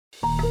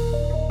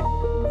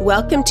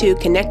Welcome to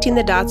Connecting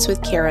the Dots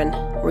with Karen,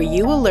 where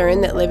you will learn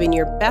that living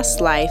your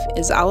best life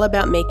is all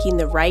about making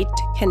the right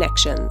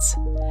connections.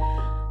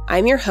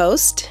 I'm your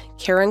host,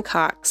 Karen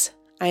Cox.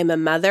 I am a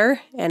mother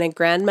and a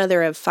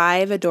grandmother of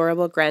 5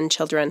 adorable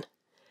grandchildren.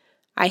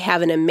 I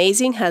have an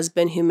amazing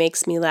husband who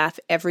makes me laugh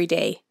every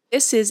day.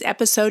 This is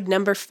episode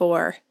number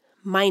 4,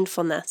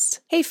 Mindfulness.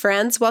 Hey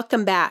friends,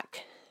 welcome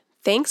back.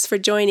 Thanks for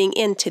joining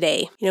in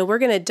today. We're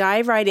going to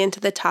dive right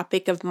into the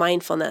topic of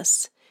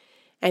mindfulness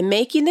and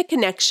making the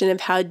connection of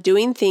how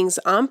doing things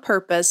on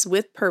purpose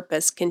with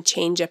purpose can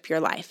change up your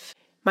life.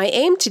 My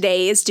aim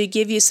today is to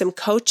give you some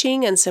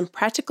coaching and some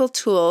practical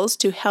tools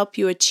to help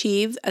you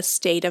achieve a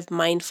state of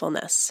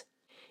mindfulness.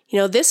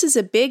 This is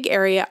a big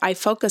area I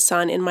focus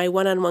on in my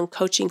one-on-one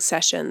coaching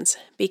sessions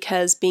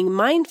because being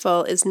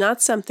mindful is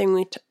not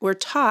something we're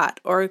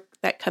taught or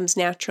that comes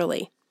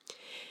naturally.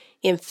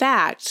 In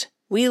fact,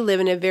 we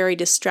live in a very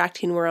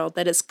distracting world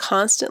that is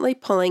constantly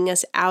pulling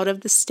us out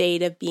of the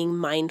state of being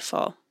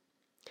mindful.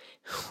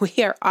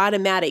 We are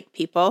automatic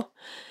people.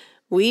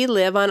 We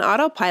live on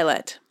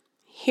autopilot.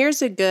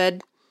 Here's a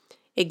good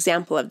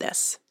example of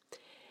this.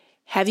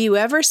 Have you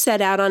ever set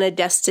out on a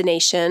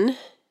destination,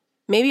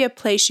 maybe a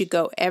place you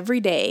go every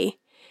day,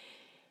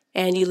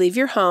 and you leave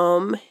your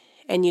home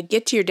and you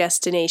get to your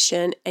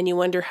destination and you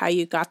wonder how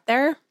you got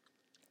there?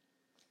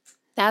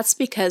 That's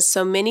because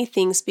so many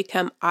things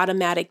become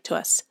automatic to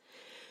us.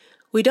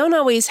 We don't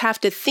always have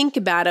to think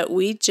about it,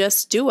 we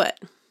just do it.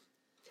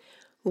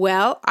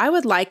 Well, I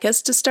would like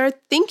us to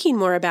start thinking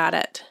more about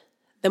it.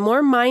 The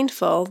more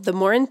mindful, the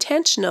more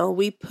intentional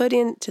we put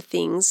into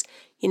things,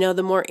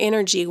 the more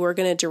energy we're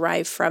going to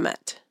derive from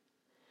it.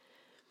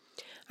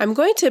 I'm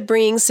going to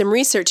bring some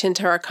research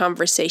into our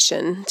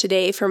conversation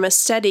today from a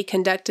study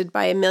conducted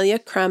by Amelia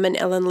Crum and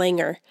Ellen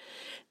Langer.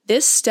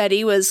 This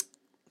study was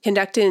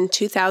conducted in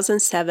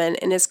 2007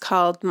 and is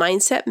called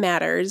Mindset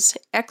Matters,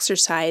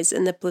 Exercise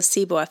and the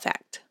Placebo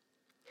Effect.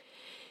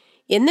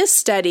 In this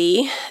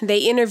study, they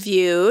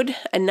interviewed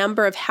a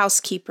number of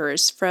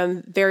housekeepers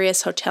from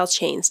various hotel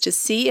chains to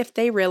see if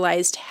they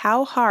realized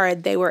how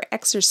hard they were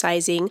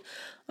exercising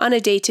on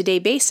a day-to-day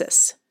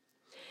basis.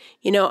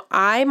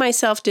 I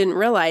myself didn't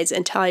realize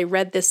until I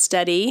read this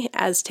study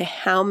as to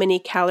how many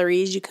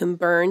calories you can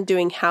burn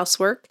doing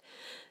housework,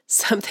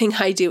 something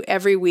I do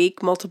every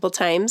week multiple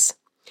times.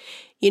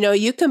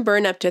 You can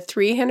burn up to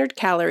 300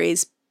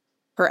 calories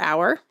per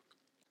hour,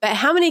 but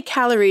how many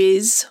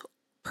calories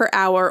per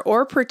hour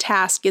or per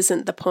task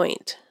isn't the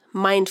point.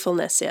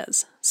 Mindfulness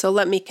is. So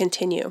let me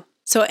continue.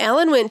 So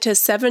Ellen went to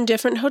 7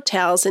 different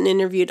hotels and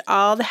interviewed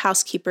all the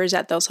housekeepers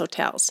at those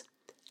hotels.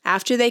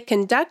 After they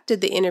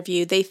conducted the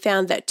interview, they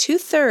found that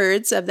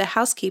 2/3 of the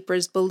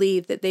housekeepers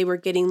believed that they were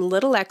getting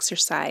little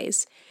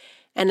exercise,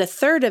 and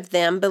 1/3 of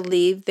them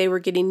believed they were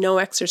getting no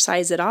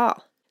exercise at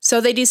all. So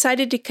they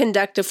decided to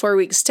conduct a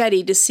 4-week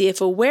study to see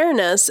if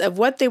awareness of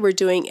what they were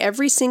doing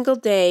every single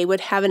day would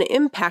have an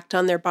impact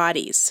on their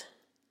bodies.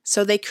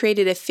 So they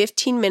created a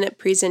 15-minute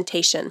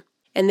presentation,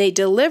 and they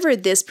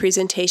delivered this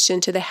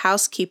presentation to the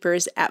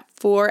housekeepers at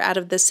 4 out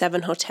of the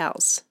 7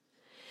 hotels.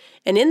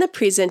 And in the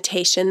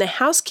presentation, the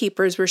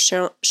housekeepers were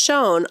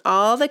shown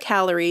all the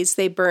calories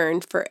they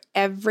burned for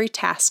every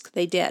task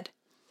they did.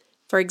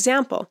 For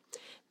example,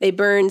 they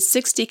burned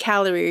 60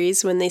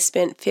 calories when they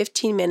spent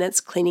 15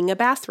 minutes cleaning a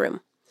bathroom,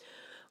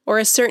 or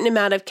a certain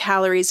amount of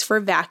calories for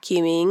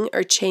vacuuming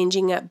or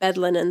changing up bed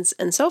linens,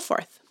 and so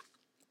forth.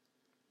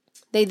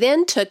 They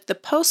then took the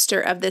poster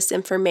of this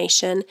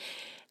information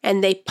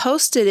and they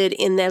posted it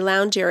in the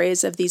lounge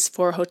areas of these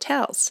 4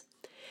 hotels.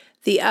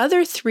 The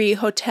other 3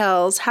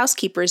 hotels'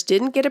 housekeepers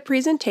didn't get a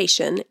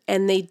presentation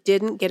and they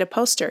didn't get a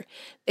poster.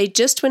 They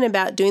just went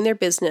about doing their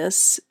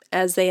business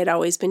as they had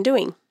always been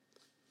doing.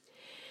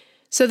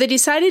 So they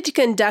decided to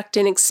conduct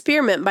an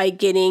experiment by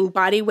getting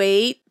body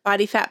weight,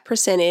 body fat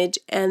percentage,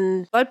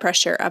 and blood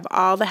pressure of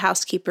all the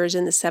housekeepers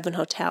in the 7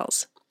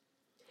 hotels.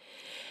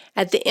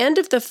 At the end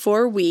of the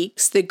 4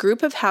 weeks, the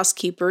group of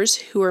housekeepers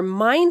who were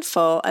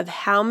mindful of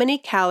how many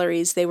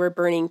calories they were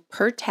burning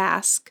per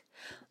task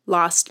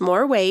lost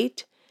more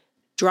weight,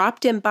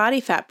 dropped in body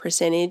fat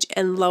percentage,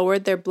 and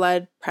lowered their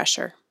blood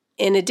pressure.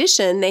 In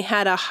addition, they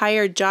had a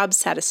higher job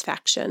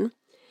satisfaction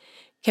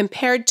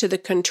compared to the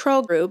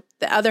control group,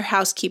 the other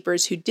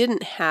housekeepers who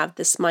didn't have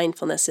this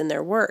mindfulness in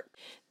their work.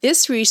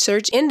 This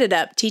research ended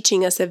up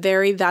teaching us a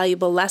very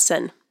valuable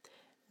lesson.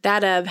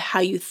 That of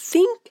how you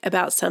think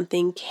about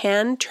something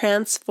can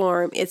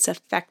transform its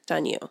effect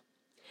on you.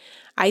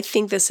 I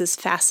think this is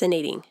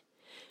fascinating.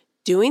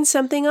 Doing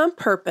something on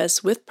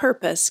purpose with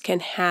purpose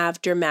can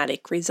have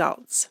dramatic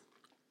results.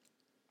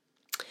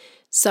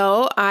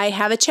 So I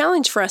have a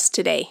challenge for us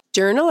today.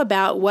 Journal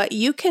about what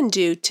you can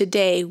do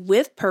today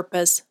with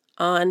purpose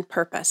on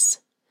purpose.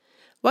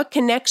 What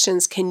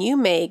connections can you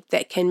make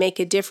that can make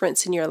a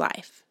difference in your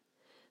life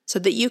so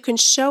that you can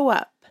show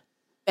up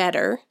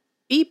better,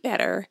 be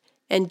better,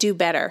 and do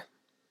better?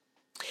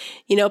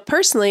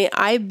 Personally,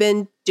 I've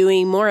been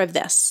doing more of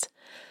this.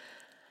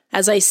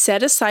 As I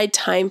set aside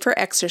time for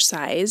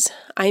exercise,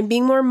 I'm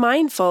being more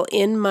mindful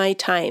in my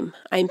time.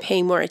 I'm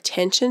paying more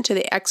attention to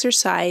the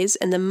exercise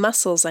and the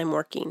muscles I'm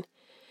working.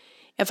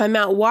 If I'm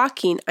out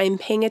walking, I'm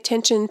paying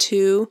attention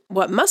to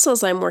what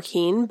muscles I'm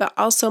working, but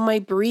also my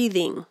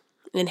breathing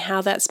and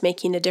how that's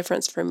making a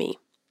difference for me.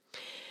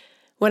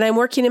 When I'm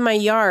working in my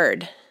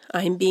yard,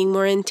 I'm being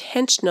more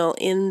intentional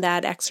in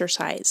that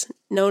exercise,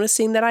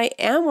 noticing that I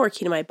am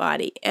working my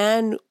body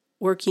and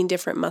working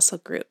different muscle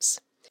groups.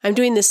 I'm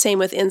doing the same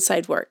with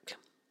inside work.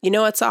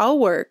 It's all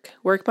work.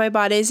 Work my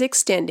body is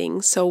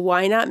extending, so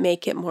why not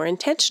make it more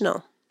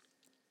intentional?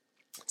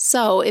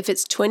 So if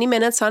it's 20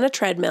 minutes on a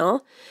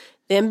treadmill,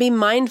 then be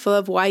mindful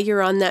of why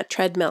you're on that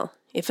treadmill.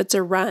 If it's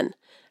a run,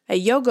 a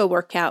yoga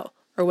workout,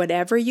 or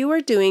whatever you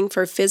are doing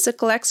for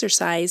physical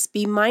exercise,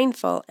 be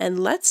mindful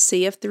and let's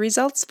see if the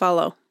results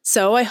follow.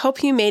 So I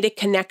hope you made a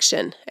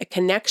connection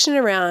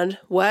around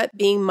what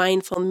being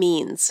mindful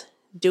means,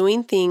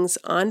 doing things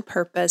on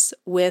purpose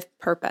with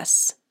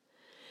purpose.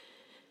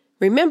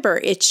 Remember,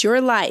 it's your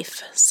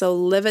life, so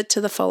live it to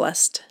the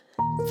fullest.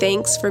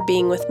 Thanks for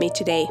being with me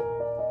today.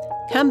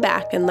 Come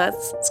back and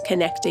let's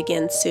connect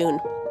again soon.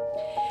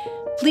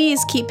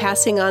 Please keep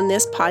passing on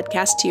this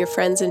podcast to your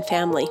friends and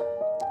family.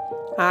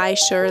 I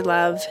sure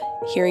love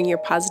hearing your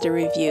positive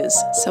reviews,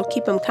 so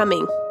keep them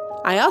coming.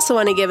 I also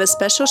want to give a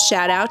special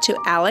shout out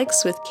to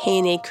Alex with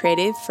K&A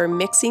Creative for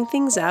mixing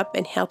things up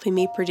and helping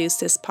me produce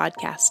this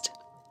podcast.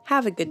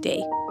 Have a good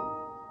day.